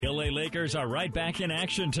Lakers are right back in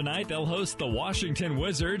action tonight. They'll host the Washington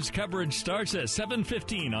Wizards. Coverage starts at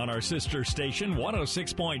 7:15 on our sister station,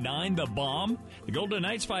 106.9 The Bomb. The Golden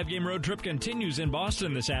Knights' 5-game road trip continues in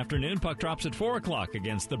Boston this afternoon. Puck drops at 4 o'clock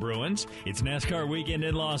against the Bruins. It's NASCAR weekend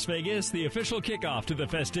in Las Vegas. The official kickoff to the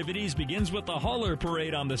festivities begins with the Hauler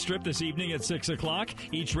Parade on the Strip this evening at 6 o'clock.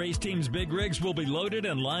 Each race team's big rigs will be loaded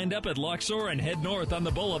and lined up at Luxor and head north on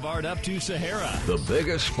the boulevard up to Sahara. The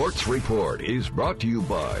Vegas Sports Report is brought to you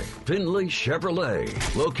by Findlay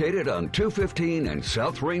Chevrolet, located on 215 and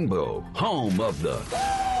South Rainbow, home of the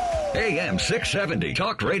AM 670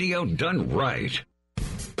 Talk Radio done right.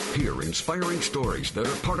 Hear inspiring stories that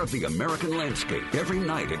are part of the American landscape every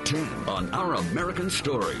night at 10 on Our American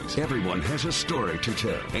Stories. Everyone has a story to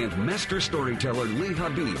tell, and master storyteller Lee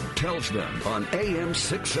Habib tells them on AM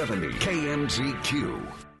 670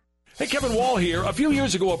 KMZQ. Hey, Kevin Wall here. A few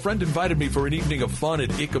years ago, a friend invited me for an evening of fun at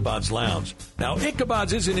Ichabod's Lounge. Now,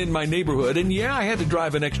 Ichabod's isn't in my neighborhood, and yeah, I had to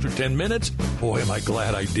drive an extra 10 minutes. Boy, am I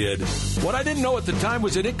glad I did. What I didn't know at the time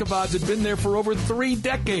was that Ichabod's had been there for over 3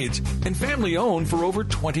 decades and family-owned for over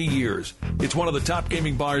 20 years. It's one of the top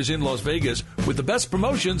gaming bars in Las Vegas with the best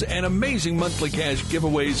promotions and amazing monthly cash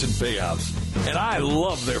giveaways and payouts. And I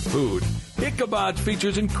love their food. Ichabod's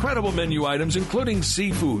features incredible menu items, including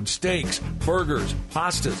seafood, steaks, burgers,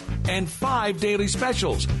 pastas, and 5 daily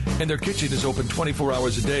specials. And their kitchen is open 24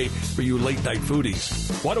 hours a day for you late-night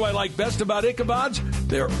foodies. What do I like best about Ichabod's?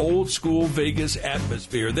 Their old-school Vegas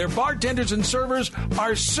atmosphere. Their bartenders and servers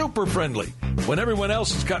are super friendly. When everyone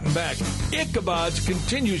else is cutting back, Ichabod's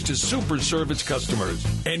continues to super serve its customers.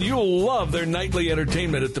 And you'll love their nightly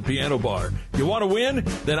entertainment at the piano bar. You want to win?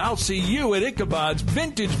 Then I'll see you at Ichabod's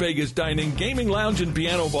Vintage Vegas Dining, Gaming Lounge, and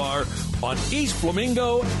Piano Bar on East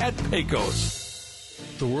Flamingo at Pecos.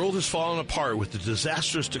 The world has fallen apart with the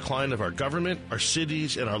disastrous decline of our government, our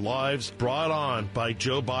cities, and our lives brought on by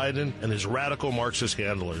Joe Biden and his radical Marxist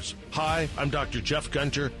handlers. Hi, I'm Dr. Jeff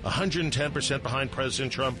Gunter, 110% behind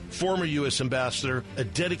President Trump, former U.S. ambassador, a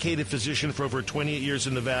dedicated physician for over 28 years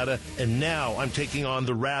in Nevada, and now I'm taking on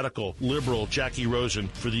the radical, liberal Jackie Rosen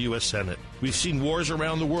for the U.S. Senate. We've seen wars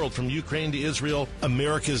around the world, from Ukraine to Israel.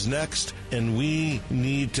 America's next, and we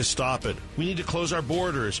need to stop it. We need to close our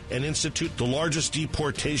borders and institute the largest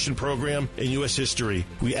deportation program in U.S. history.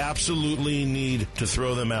 We absolutely need to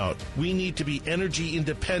throw them out. We need to be energy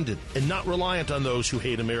independent and not reliant on those who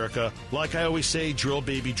hate America. Like I always say, drill,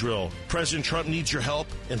 baby, drill. President Trump needs your help,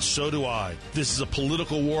 and so do I. This is a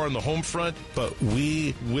political war on the home front, but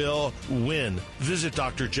we will win. Visit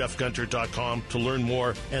drjeffgunter.com to learn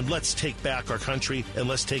more, and let's take back our country, and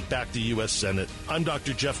let's take back the U.S. Senate. I'm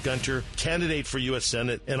Dr. Jeff Gunter, candidate for U.S.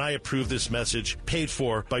 Senate, and I approve this message, paid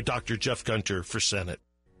for by Dr. Jeff Gunter for Senate.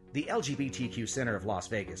 The LGBTQ Center of Las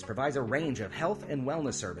Vegas provides a range of health and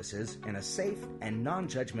wellness services in a safe and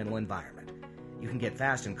non-judgmental environment. You can get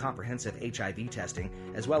fast and comprehensive HIV testing,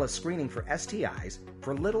 as well as screening for STIs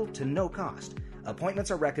for little to no cost.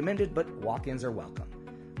 Appointments are recommended, but walk-ins are welcome.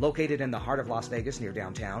 Located in the heart of Las Vegas near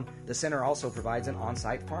downtown, the center also provides an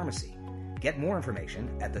on-site pharmacy. Get more information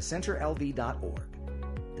at thecenterlv.org.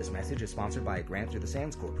 This message is sponsored by a grant through the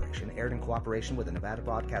Sands Corporation, aired in cooperation with the Nevada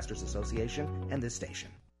Broadcasters Association and this station.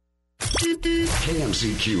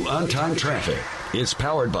 KMZQ On-Time Traffic is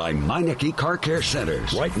powered by Meineke Car Care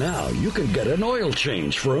Centers. Right now, you can get an oil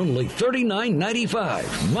change for only $39.95.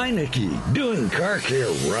 Meineke, doing car care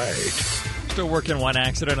right. Still working one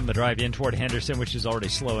accident on the drive in toward Henderson, which is already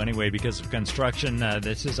slow anyway because of construction.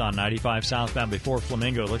 This is on 95 southbound before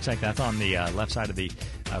Flamingo. It looks like that's on the left side of the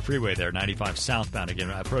freeway there, 95 southbound, again,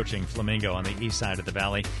 approaching Flamingo on the east side of the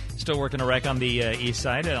valley. Still working a wreck on the east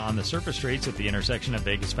side on the surface streets at the intersection of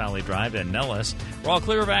Vegas Valley Drive and Nellis. We're all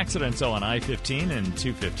clear of accidents, though, on I-15 and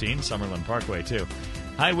 215, Summerlin Parkway, too.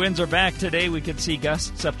 High winds are back today. We could see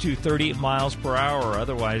gusts up to 30 miles per hour.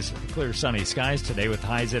 Otherwise, clear sunny skies today with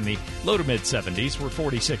highs in the low to mid-70s. We're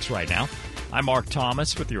 46 right now. I'm Mark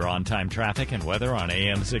Thomas with your on-time traffic and weather on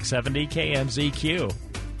AM 670 KMZQ.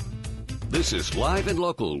 This is Live and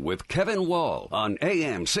Local with Kevin Wall on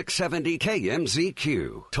AM 670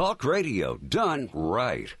 KMZQ. Talk radio done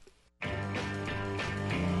right.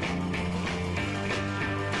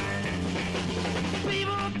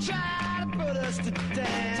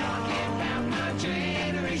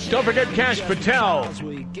 Don't forget Cash Patel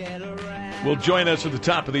will join us at the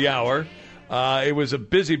top of the hour. It was a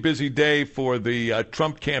busy, busy day for the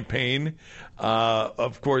Trump campaign.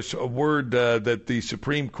 Of course, a word that the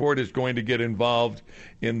Supreme Court is going to get involved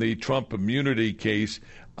in the Trump immunity case.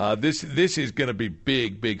 This is going to be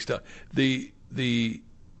big, big stuff. The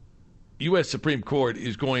U.S. Supreme Court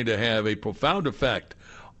is going to have a profound effect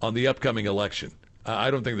on the upcoming election.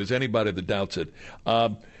 I don't think there's anybody that doubts it.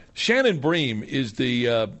 Shannon Bream is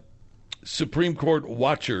the Supreme Court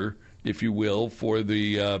watcher, if you will, for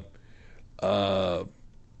the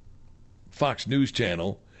Fox News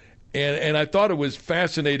Channel. And I thought it was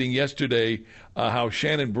fascinating yesterday how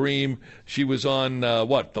Shannon Bream, she was on,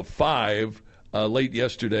 The Five late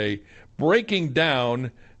yesterday, breaking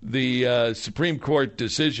down the Supreme Court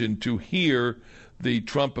decision to hear the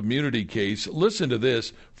Trump immunity case. Listen to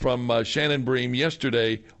this from Shannon Bream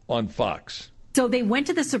yesterday on Fox. So they went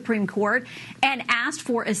to the Supreme Court and asked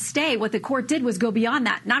for a stay. What the court did was go beyond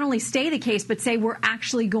that, not only stay the case, but say we're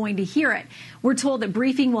actually going to hear it. We're told that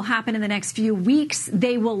briefing will happen in the next few weeks.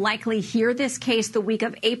 They will likely hear this case the week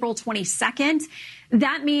of April 22nd.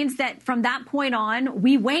 That means that from that point on,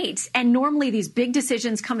 we wait. And normally these big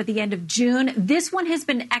decisions come at the end of June. This one has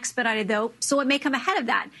been expedited, though, so it may come ahead of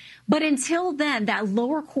that. But until then, that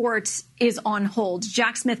lower court is on hold.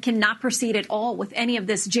 Jack Smith cannot proceed at all with any of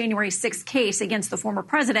this January 6th case against the former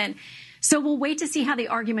president. So we'll wait to see how the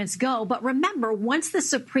arguments go. But remember, once the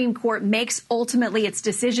Supreme Court makes ultimately its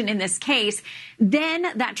decision in this case, then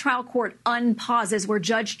that trial court unpauses, where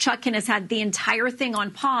Judge Chutkan has had the entire thing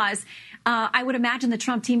on pause. I would imagine the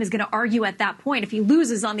Trump team is going to argue at that point, if he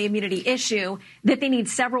loses on the immunity issue, that they need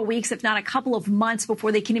several weeks, if not a couple of months,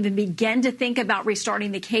 before they can even begin to think about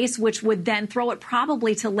restarting the case, which would then throw it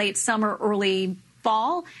probably to late summer, early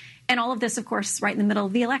fall. And all of this, of course, right in the middle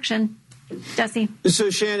of the election. Jesse.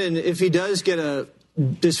 So, Shannon, if he does get a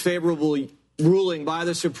disfavorable ruling by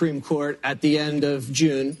the Supreme Court at the end of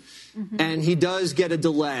June, and he does get a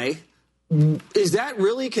delay, is that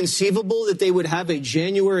really conceivable that they would have a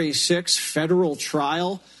January 6th federal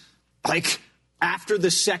trial, like, after the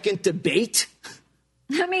second debate?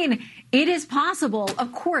 I mean, it is possible.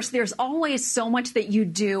 Of course, there's always so much that you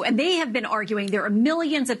do. And they have been arguing there are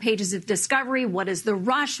millions of pages of discovery. What is the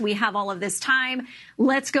rush? We have all of this time.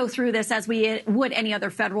 Let's go through this as we would any other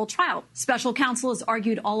federal trial. Special counsel has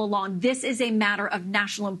argued all along this is a matter of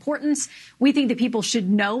national importance. We think that people should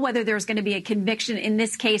know whether there's going to be a conviction in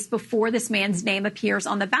this case before this man's name appears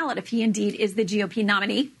on the ballot, if he indeed is the GOP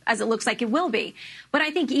nominee, as it looks like it will be. But I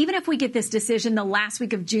think even if we get this decision the last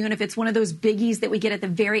week of June, if it's one of those biggies that we get at the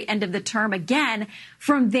very end of the term again,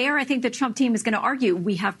 from there, I think the Trump team is going to argue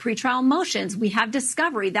we have pretrial motions, we have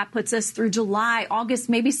discovery. That puts us through July, August,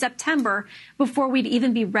 maybe September before we'd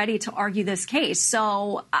even be ready to argue this case.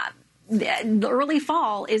 So the early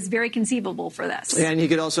fall is very conceivable for this. And he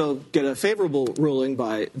could also get a favorable ruling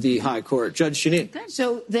by the high court. Judge Shanine.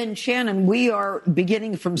 So then, Shannon, we are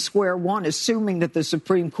beginning from square one, assuming that the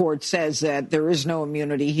Supreme Court says that there is no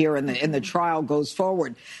immunity here and the trial goes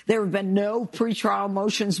forward. There have been no pretrial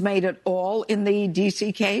motions made at all in the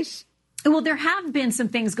D.C. case? Well, there have been some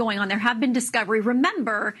things going on. There have been discovery.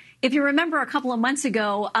 Remember, if you remember a couple of months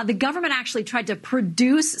ago, the government actually tried to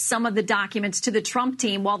produce some of the documents to the Trump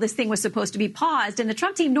team while this thing was supposed to be paused. And the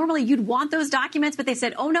Trump team, normally you'd want those documents, but they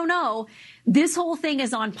said, oh, no, this whole thing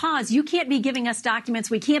is on pause. You can't be giving us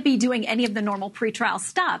documents. We can't be doing any of the normal pretrial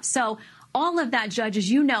stuff. So all of that, Judge, as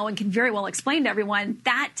you know, and can very well explain to everyone,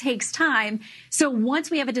 that takes time. So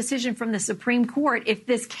once we have a decision from the Supreme Court, if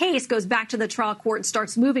this case goes back to the trial court and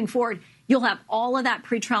starts moving forward, you'll have all of that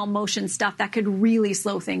pretrial motion stuff that could really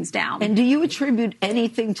slow things down. And do you attribute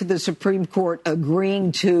anything to the Supreme Court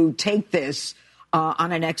agreeing to take this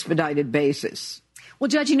on an expedited basis? Well,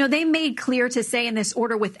 Judge, they made clear to say in this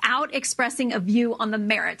order without expressing a view on the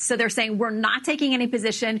merits. So they're saying we're not taking any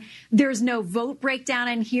position. There's no vote breakdown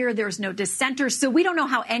in here. There's no dissenters. So we don't know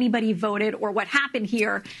how anybody voted or what happened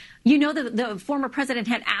here. The former president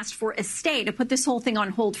had asked for a stay to put this whole thing on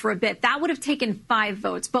hold for a bit. That would have taken 5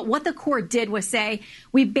 votes. But what the court did was say,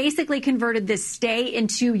 we basically converted this stay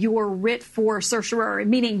into your writ for certiorari,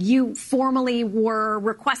 meaning you formally were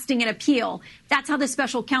requesting an appeal. That's how the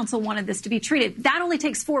special counsel wanted this to be treated. That only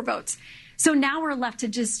takes 4 votes. So now we're left to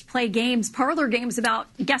just play games, parlor games about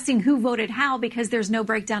guessing who voted how because there's no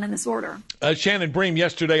breakdown in this order. Shannon Bream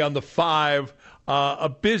yesterday on the 5. A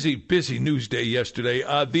busy news day yesterday.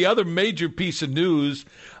 The other major piece of news,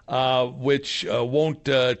 which won't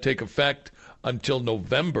take effect until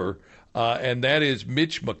November, and that is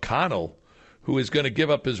Mitch McConnell, who is going to give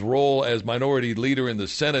up his role as minority leader in the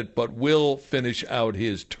Senate, but will finish out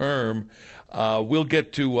his term. We'll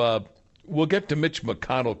get to Mitch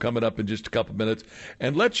McConnell coming up in just a couple minutes,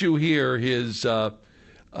 and let you hear his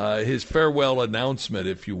farewell announcement,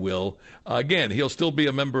 if you will. Again, he'll still be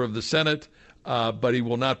a member of the Senate. But he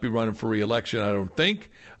will not be running for re-election, I don't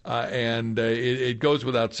think. And it goes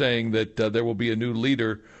without saying that there will be a new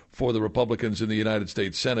leader for the Republicans in the United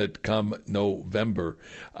States Senate come November.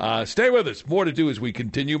 Stay with us. More to do as we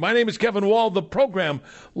continue. My name is Kevin Wall. The program,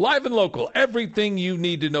 live and local. Everything you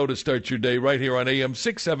need to know to start your day right here on AM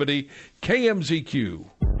 670 KMZQ.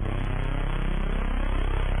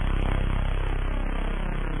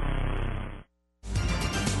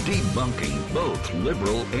 Debunking both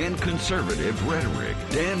liberal and conservative rhetoric.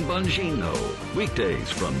 Dan Bongino.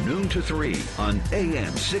 Weekdays from noon to 3 on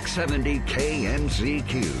AM 670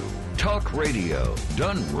 KMZQ. Talk radio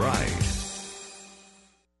done right.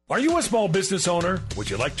 Are you a small business owner? Would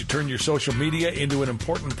you like to turn your social media into an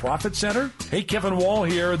important profit center? Hey, Kevin Wall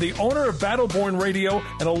here, the owner of Battleborn Radio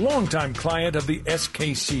and a longtime client of the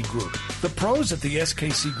SKC Group. The pros at the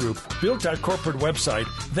SKC Group built our corporate website,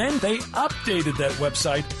 then they updated that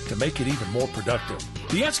website to make it even more productive.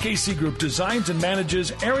 The SKC Group designs and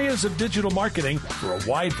manages areas of digital marketing for a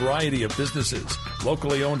wide variety of businesses.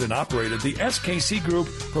 Locally owned and operated, the SKC Group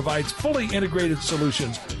provides fully integrated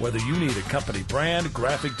solutions, whether you need a company brand,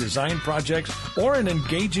 graphic design projects, or an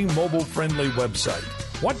engaging mobile-friendly website.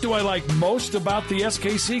 What do I like most about the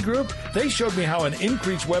SKC Group? They showed me how an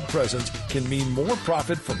increased web presence can mean more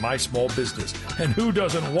profit for my small business. And who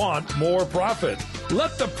doesn't want more profit?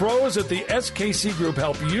 Let the pros at the SKC Group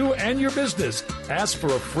help you and your business. Ask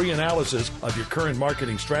for a free analysis of your current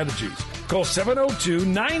marketing strategies. Call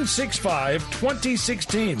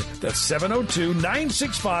 702-965-2016. That's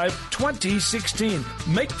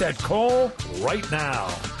 702-965-2016. Make that call right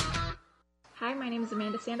now. Hi, my name is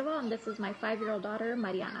Amanda Sandoval, and this is my 5-year-old daughter,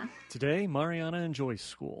 Mariana. Today, Mariana enjoys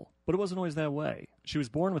school, but it wasn't always that way. She was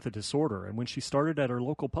born with a disorder, and when she started at her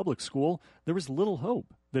local public school, there was little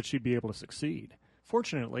hope that she'd be able to succeed.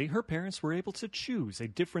 Fortunately, her parents were able to choose a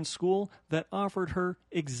different school that offered her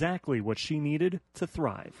exactly what she needed to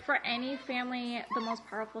thrive. For any family, the most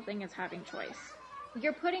powerful thing is having choice.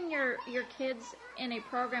 You're putting your kids in a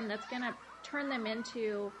program that's going to turn them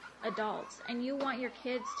into adults, and you want your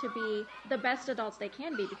kids to be the best adults they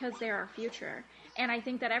can be because they're our future. And I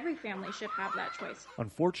think that every family should have that choice.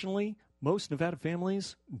 Unfortunately, most Nevada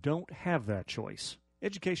families don't have that choice.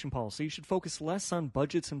 Education policy should focus less on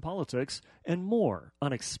budgets and politics and more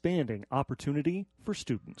on expanding opportunity for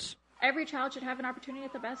students. Every child should have an opportunity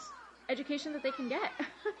at the best education that they can get.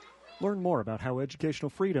 Learn more about how educational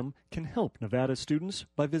freedom can help Nevada students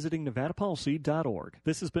by visiting nevadapolicy.org.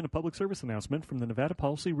 This has been a public service announcement from the Nevada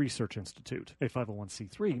Policy Research Institute, a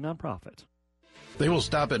 501c3 nonprofit. They will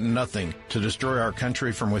stop at nothing to destroy our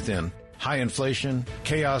country from within. High inflation,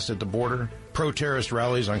 chaos at the border, pro-terrorist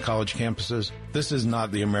rallies on college campuses. This is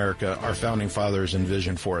not the America our founding fathers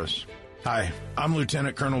envisioned for us. Hi, I'm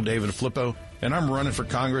Lieutenant Colonel David Flippo, and I'm running for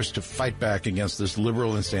Congress to fight back against this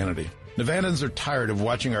liberal insanity. Nevadans are tired of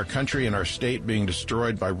watching our country and our state being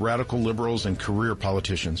destroyed by radical liberals and career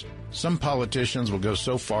politicians. Some politicians will go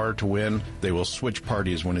so far to win, they will switch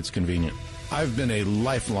parties when it's convenient. I've been a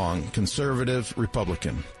lifelong conservative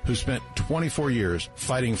Republican who spent 24 years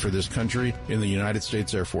fighting for this country in the United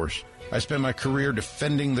States Air Force. I spent my career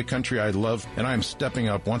defending the country I love, and I am stepping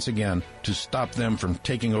up once again to stop them from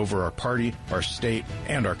taking over our party, our state,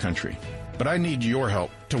 and our country. But I need your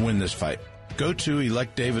help to win this fight. Go to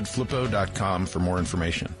electdavidflippo.com for more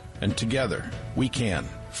information. And together, we can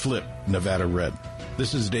flip Nevada red.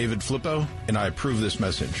 This is David Flippo, and I approve this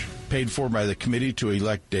message. Paid for by the Committee to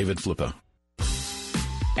Elect David Flippo.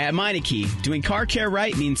 At Meineke, doing car care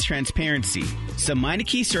right means transparency. So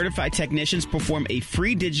Meineke certified technicians perform a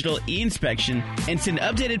free digital e-inspection and send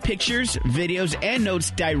updated pictures, videos, and notes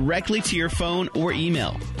directly to your phone or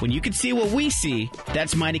email. When you can see what we see,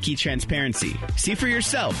 that's Meineke transparency. See for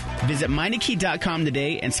yourself. Visit Meineke.com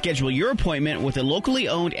today and schedule your appointment with a locally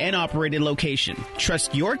owned and operated location.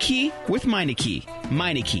 Trust your key with Meineke.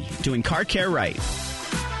 Meineke, doing car care right.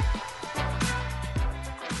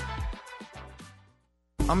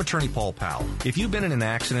 I'm attorney Paul Powell. If you've been in an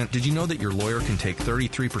accident, did you know that your lawyer can take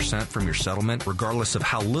 33% from your settlement regardless of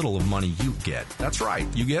how little of money you get? That's right.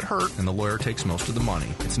 You get hurt and the lawyer takes most of the money.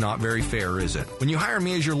 It's not very fair, is it? When you hire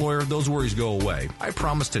me as your lawyer, those worries go away. I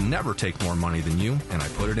promise to never take more money than you, and I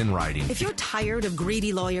put it in writing. If you're tired of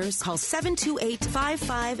greedy lawyers, call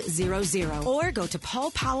 728-5500 or go to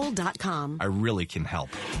paulpowell.com. I really can help.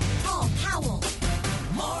 Paul Powell.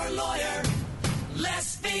 More lawyer,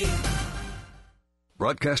 less fee.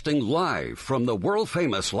 Broadcasting live from the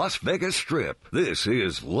world-famous Las Vegas Strip, this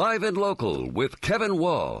is Live and Local with Kevin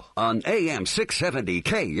Wall on AM 670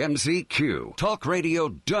 KMZQ. Talk radio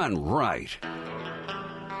done right.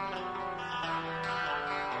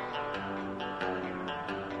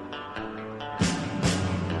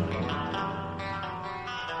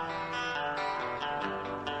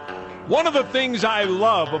 One of the things I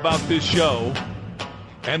love about this show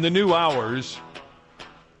and the new hours,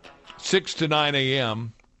 6 to 9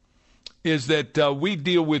 a.m., is that we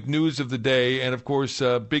deal with news of the day. And, of course,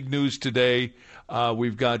 big news today.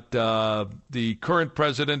 We've got the current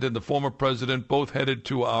president and the former president both headed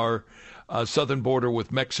to our southern border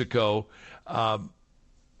with Mexico. Why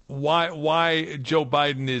Joe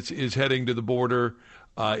Biden is heading to the border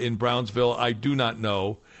in Brownsville, I do not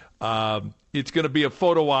know. It's going to be a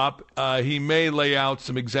photo op. He may lay out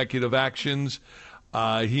some executive actions.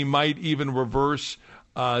 He might even reverse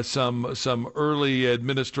some early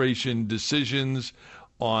administration decisions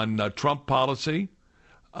on Trump policy.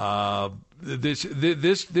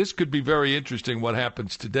 This could be very interesting. What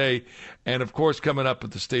happens today, and of course, coming up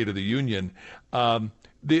at the State of the Union.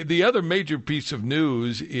 The other major piece of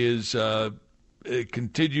news is a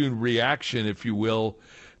continuing reaction, if you will,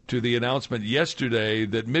 to the announcement yesterday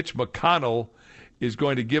that Mitch McConnell is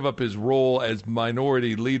going to give up his role as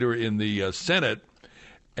minority leader in the Senate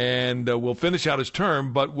and will finish out his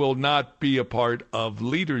term, but will not be a part of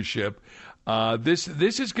leadership. This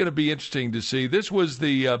is going to be interesting to see. This was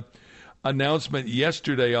the announcement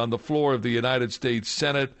yesterday on the floor of the United States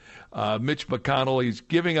Senate. Mitch McConnell, he's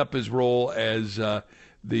giving up his role as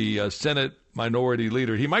the Senate minority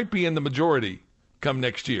leader. He might be in the majority come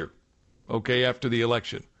next year, okay, after the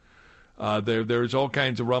election. There's all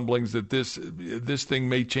kinds of rumblings that this thing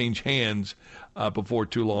may change hands before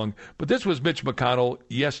too long. But this was Mitch McConnell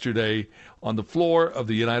yesterday on the floor of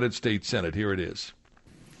the United States Senate. Here it is.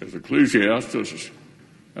 As Ecclesiastes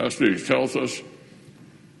tells us,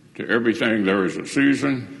 to everything there is a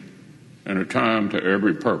season and a time to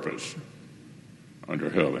every purpose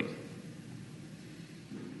under heaven.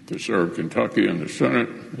 To serve Kentucky in the Senate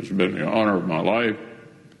has been the honor of my life.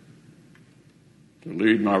 To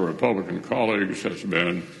lead my Republican colleagues has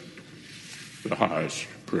been the highest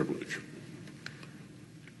privilege.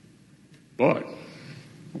 But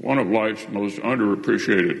one of life's most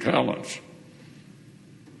underappreciated talents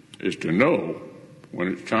is to know when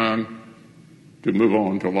it's time to move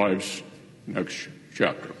on to life's next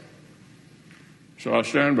chapter. So I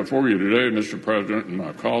stand before you today, Mr. President, and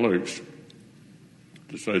my colleagues,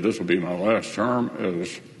 to say this will be my last term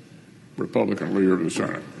as Republican leader of the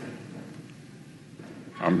Senate.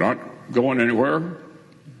 I'm not going anywhere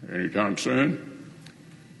anytime soon.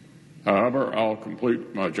 However, I'll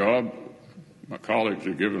complete my job my colleagues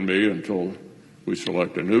have given me until we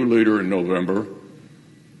select a new leader in November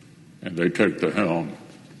and they take the helm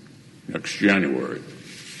next January.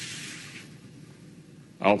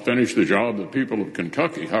 I'll finish the job the people of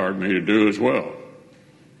Kentucky hired me to do as well,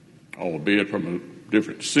 albeit from a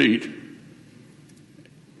different seat.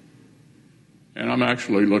 And I'm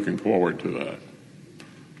actually looking forward to that.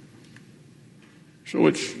 So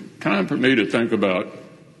it's time for me to think about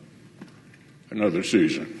another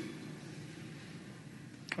season.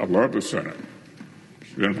 I love the Senate.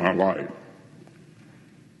 It's been my life.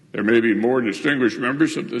 There may be more distinguished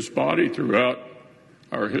members of this body throughout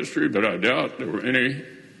our history, but I doubt there were any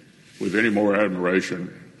with any more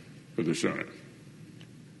admiration for the Senate.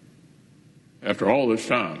 After all this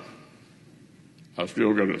time, I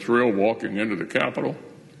still get a thrill walking into the Capitol,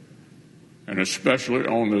 and especially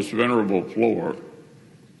on this venerable floor,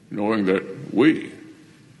 knowing that we,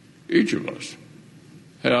 each of us,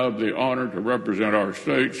 have the honor to represent our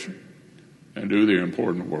states and do the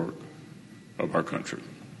important work of our country.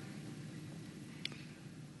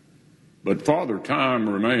 But Father Time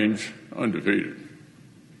remains undefeated.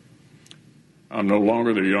 I'm no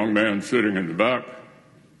longer the young man sitting in the back,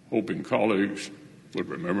 hoping colleagues would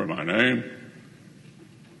remember my name.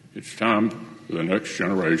 It's time for the next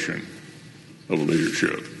generation of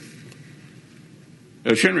leadership.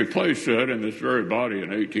 As Henry Clay said in this very body in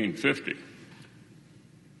 1850,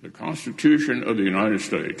 the Constitution of the United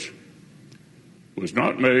States was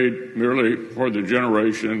not made merely for the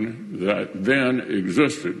generation that then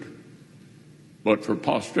existed, but for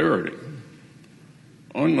posterity.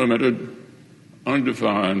 Unlimited,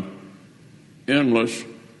 undefined, endless,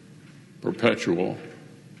 perpetual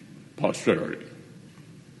posterity.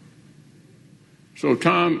 So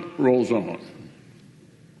time rolls on.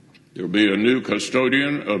 There will be a new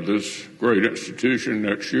custodian of this great institution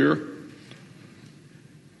next year.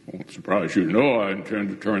 I won't surprise you to know I intend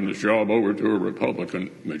to turn this job over to a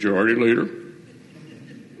Republican majority leader.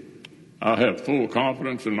 I have full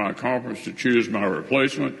confidence in my conference to choose my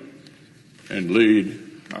replacement and lead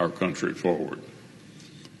our country forward.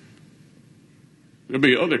 There'll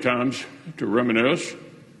be other times to reminisce.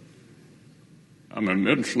 I'm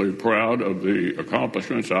immensely proud of the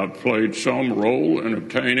accomplishments I've played some role in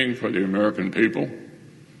obtaining for the American people.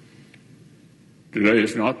 Today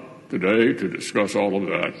is not the day to discuss all of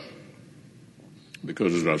that.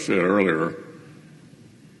 because, as I said earlier,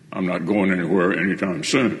 I'm not going anywhere anytime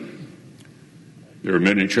soon. There are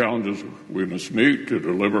many challenges we must meet to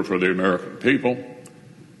deliver for the American people,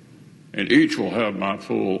 and each will have my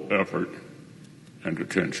full effort and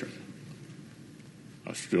attention.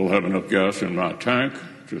 I still have enough gas in my tank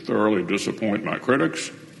to thoroughly disappoint my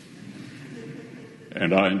critics,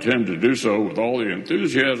 and I intend to do so with all the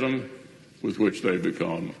enthusiasm with which they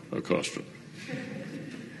become accustomed.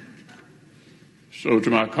 So to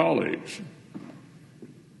my colleagues,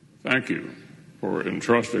 thank you for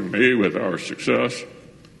entrusting me with our success.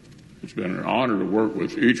 It's been an honor to work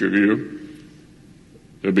with each of you.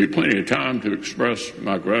 There'll be plenty of time to express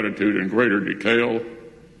my gratitude in greater detail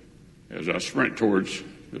as I sprint towards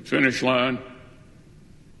the finish line,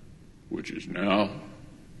 which is now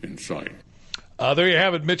in sight. There you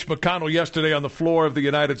have it. Mitch McConnell yesterday on the floor of the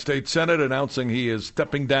United States Senate announcing he is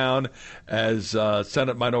stepping down as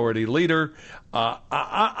Senate Minority Leader.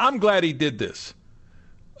 I'm glad he did this.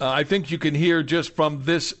 I think you can hear just from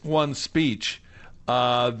this one speech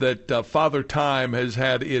that Father Time has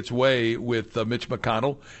had its way with Mitch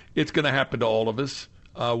McConnell. It's going to happen to all of us.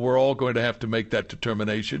 We're all going to have to make that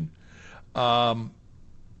determination. But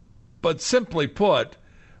simply put,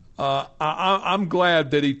 I'm glad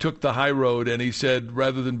that he took the high road and he said,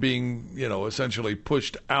 rather than being, essentially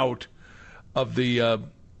pushed out of the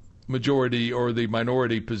majority or the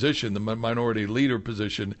minority position, the minority leader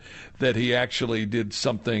position, that he actually did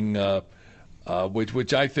something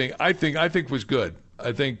which I think was good.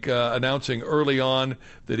 I think announcing early on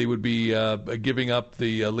that he would be giving up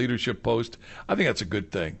the leadership post, I think that's a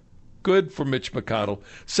good thing. Good for Mitch McConnell.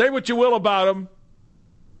 Say what you will about him.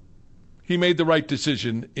 He made the right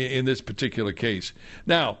decision in this particular case.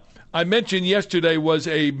 Now, I mentioned yesterday was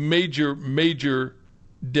a major, major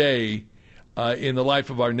day in the life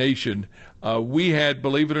of our nation. We had,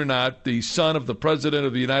 believe it or not, the son of the President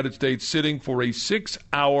of the United States sitting for a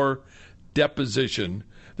 6-hour deposition.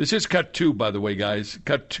 This is cut 2, by the way, guys.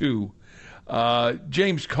 Cut 2.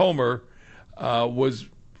 James Comer was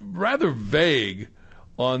rather vague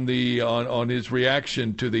on his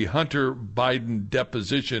reaction to the Hunter Biden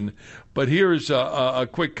deposition. But here's a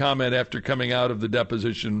quick comment after coming out of the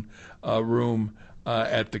deposition room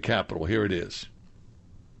at the Capitol. Here it is.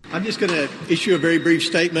 I'm just going to issue a very brief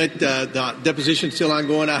statement. The deposition's still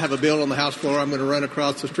ongoing. I have a bill on the House floor. I'm going to run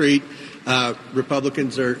across the street.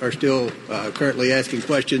 Republicans are still currently asking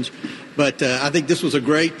questions. But I think this was a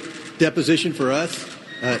great deposition for us.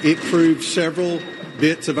 It proved several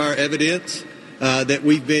bits of our evidence that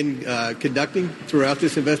we've been conducting throughout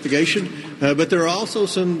this investigation. But there are also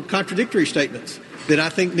some contradictory statements that I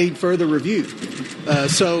think need further review.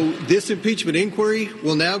 So this impeachment inquiry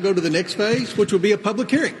will now go to the next phase, which will be a public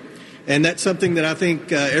hearing. And that's something that I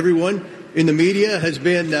think everyone in the media has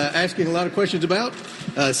been asking a lot of questions about,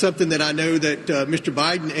 something that I know that Mr.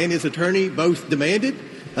 Biden and his attorney both demanded.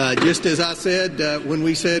 Just as I said when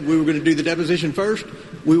we said we were going to do the deposition first,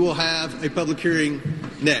 we will have a public hearing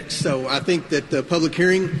next. So I think that the public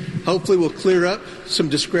hearing hopefully will clear up some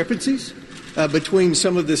discrepancies between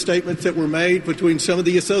some of the statements that were made, between some of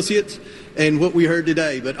the associates, and what we heard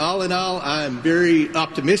today. But all in all, I am very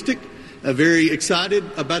optimistic, very excited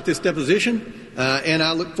about this deposition, and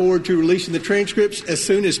I look forward to releasing the transcripts as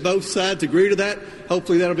soon as both sides agree to that.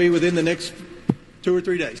 Hopefully that'll be within the next 2 or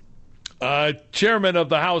 3 days. Chairman of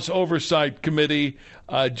the House Oversight Committee,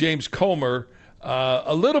 James Comer,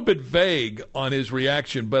 a little bit vague on his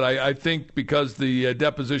reaction, but I think because the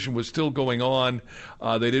deposition was still going on,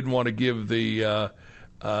 they didn't want to give the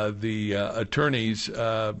attorneys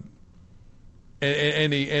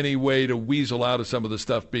any way to weasel out of some of the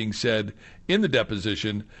stuff being said in the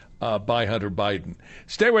deposition by Hunter Biden.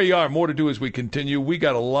 Stay where you are. More to do as we continue. We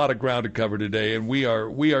got a lot of ground to cover today, and we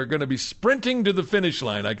are going to be sprinting to the finish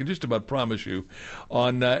line, I can just about promise you,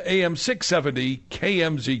 on AM 670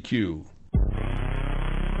 KMZQ.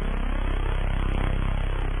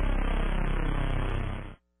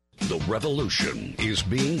 The revolution is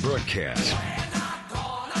being broadcast.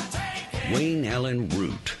 Wayne Allen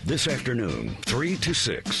Root, this afternoon, 3 to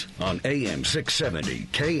 6 on AM 670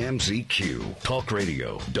 KMZQ. Talk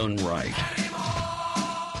radio done right.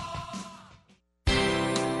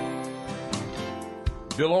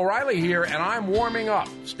 Bill O'Reilly here, and I'm warming up.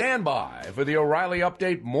 Stand by for the O'Reilly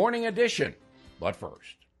Update Morning Edition. But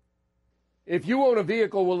first, if you own a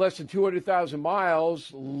vehicle with less than 200,000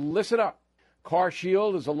 miles, listen up.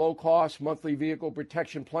 CarShield is a low-cost monthly vehicle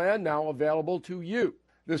protection plan now available to you.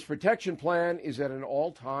 This protection plan is at an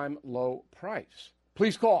all-time low price.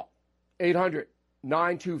 Please call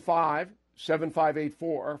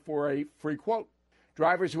 800-925-7584 for a free quote.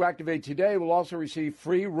 Drivers who activate today will also receive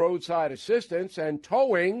free roadside assistance and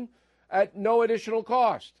towing at no additional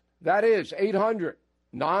cost. That is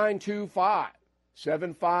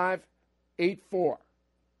 800-925-7584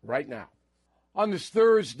 right now. On this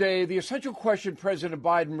Thursday, the essential question President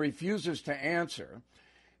Biden refuses to answer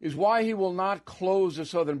is why he will not close the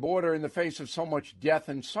southern border in the face of so much death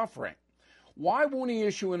and suffering. Why won't he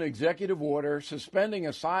issue an executive order suspending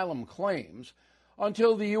asylum claims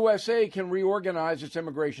until the USA can reorganize its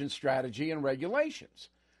immigration strategy and regulations?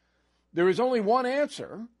 There is only one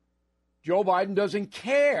answer. Joe Biden doesn't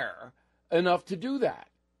care enough to do that.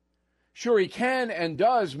 Sure, he can and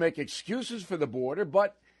does make excuses for the border,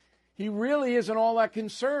 but he really isn't all that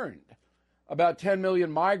concerned about 10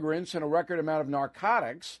 million migrants and a record amount of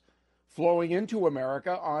narcotics flowing into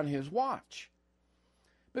America on his watch.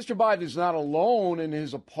 Mr. Biden is not alone in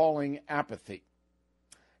his appalling apathy.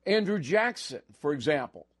 Andrew Jackson, for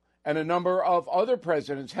example, and a number of other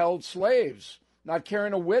presidents held slaves, not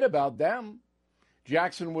caring a whit about them.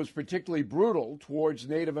 Jackson was particularly brutal towards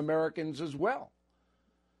Native Americans as well.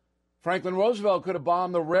 Franklin Roosevelt could have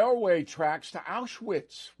bombed the railway tracks to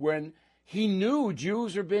Auschwitz when he knew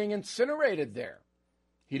Jews were being incinerated there.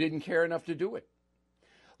 He didn't care enough to do it.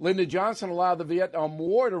 Lyndon Johnson allowed the Vietnam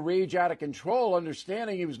War to rage out of control,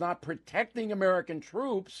 understanding he was not protecting American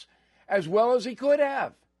troops as well as he could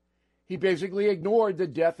have. He basically ignored the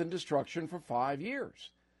death and destruction for 5 years.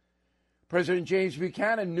 President James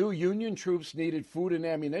Buchanan knew Union troops needed food and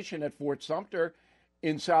ammunition at Fort Sumter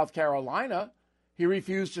in South Carolina. He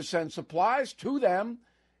refused to send supplies to them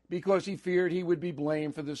because he feared he would be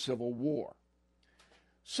blamed for the Civil War.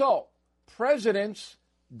 So, presidents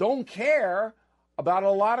don't care about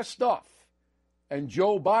a lot of stuff, and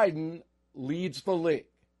Joe Biden leads the league.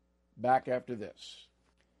 Back after this.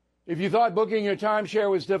 If you thought booking your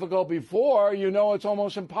timeshare was difficult before, you know it's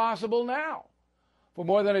almost impossible now. For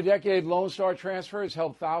more than a decade, Lone Star Transfer has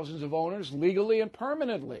helped thousands of owners legally and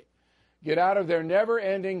permanently get out of their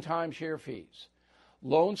never-ending timeshare fees.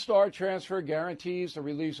 Lone Star Transfer guarantees the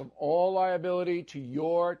release of all liability to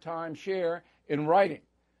your timeshare in writing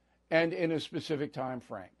and in a specific time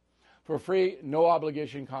frame. For free,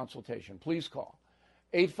 no-obligation consultation, please call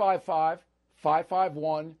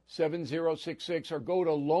 855-551-7066 or go to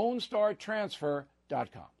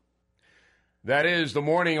LoneStarTransfer.com. That is the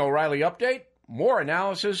Morning O'Reilly Update. More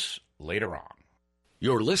analysis later on.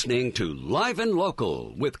 You're listening to Live and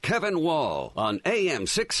Local with Kevin Wall on AM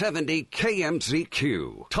 670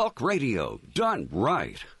 KMZQ. Talk radio done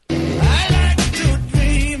right. I like to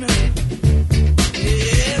dream.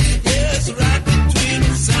 Yes, right between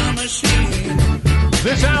the summer sheen.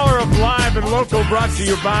 This hour of Live and Local brought to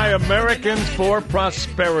you by Americans for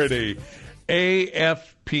Prosperity,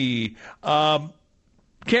 AFP.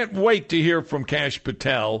 Can't wait to hear from Kash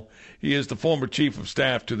Patel. He is the former chief of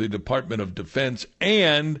staff to the Department of Defense,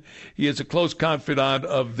 and he is a close confidant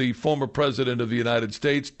of the former president of the United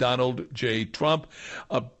States, Donald J. Trump.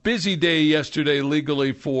 A busy day yesterday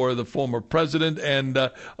legally for the former president, and,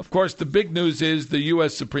 of course, the big news is the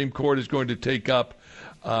U.S. Supreme Court is going to take up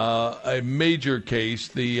a major case,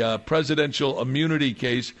 the presidential immunity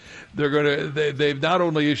case. They've not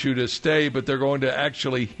only issued a stay, but they're going to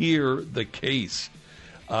actually hear the case.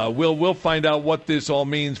 We'll find out what this all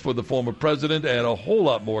means for the former president and a whole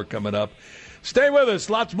lot more coming up. Stay with us.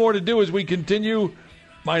 Lots more to do as we continue.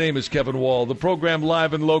 My name is Kevin Wall. The program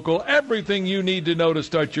Live and Local. Everything you need to know to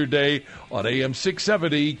start your day on AM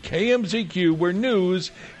 670 KMZQ, where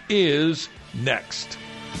news is next.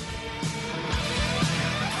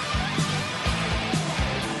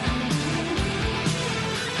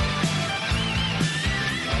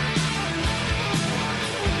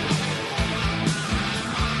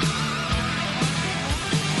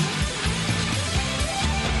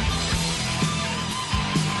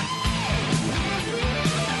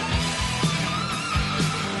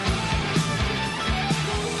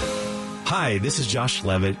 Hi, this is Josh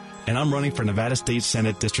Levitt, and I'm running for Nevada State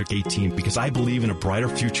Senate District 18 because I believe in a brighter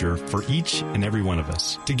future for each and every one of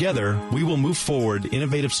us. Together, we will move forward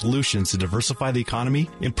innovative solutions to diversify the economy,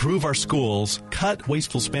 improve our schools, cut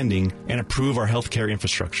wasteful spending, and improve our healthcare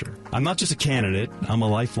infrastructure. I'm not just a candidate, I'm a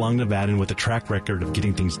lifelong Nevadan with a track record of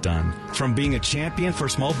getting things done. From being a champion for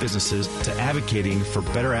small businesses to advocating for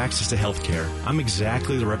better access to healthcare, I'm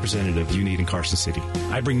exactly the representative you need in Carson City.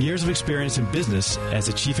 I bring years of experience in business as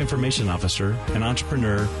a chief information officer, an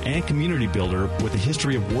entrepreneur, and community builder with a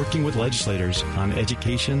history of working with legislators on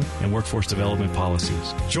education and workforce development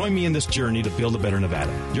policies. Join me in this journey to build a better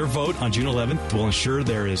Nevada. Your vote on June 11th will ensure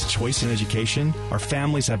there is choice in education, our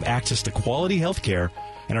families have access to quality health care,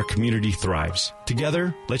 and our community thrives.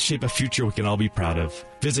 Together, let's shape a future we can all be proud of.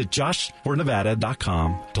 Visit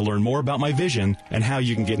joshfornevada.com to learn more about my vision and how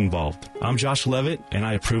you can get involved. I'm Josh Levitt, and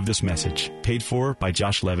I approve this message. Paid for by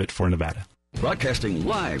Josh Levitt for Nevada. Broadcasting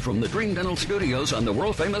live from the Dream Dental Studios on the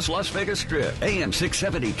world-famous Las Vegas Strip. AM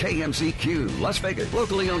 670 KMZQ, Las Vegas.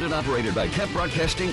 Locally owned and operated by Kemp Broadcasting